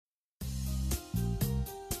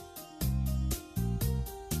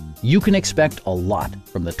You can expect a lot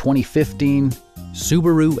from the 2015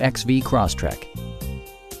 Subaru XV Crosstrek.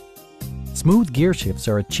 Smooth gear shifts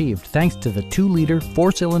are achieved thanks to the 2-liter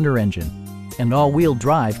 4-cylinder engine, and all-wheel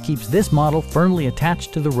drive keeps this model firmly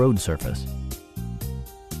attached to the road surface.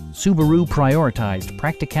 Subaru prioritized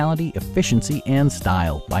practicality, efficiency, and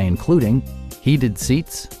style by including heated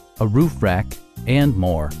seats, a roof rack, and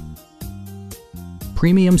more.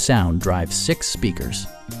 Premium sound drives 6 speakers,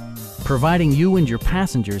 providing you and your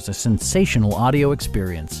passengers a sensational audio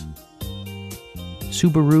experience.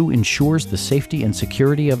 Subaru ensures the safety and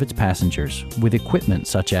security of its passengers with equipment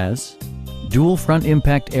such as dual front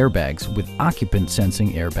impact airbags with occupant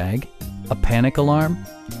sensing airbag, a panic alarm,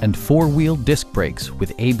 and 4-wheel disc brakes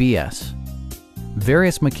with ABS.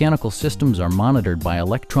 Various mechanical systems are monitored by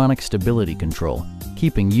electronic stability control,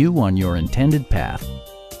 keeping you on your intended path.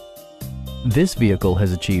 This vehicle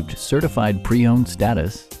has achieved certified pre-owned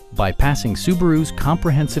status by passing Subaru's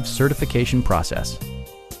comprehensive certification process.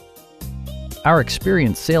 Our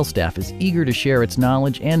experienced sales staff is eager to share its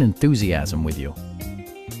knowledge and enthusiasm with you.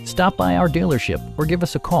 Stop by our dealership or give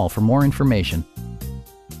us a call for more information.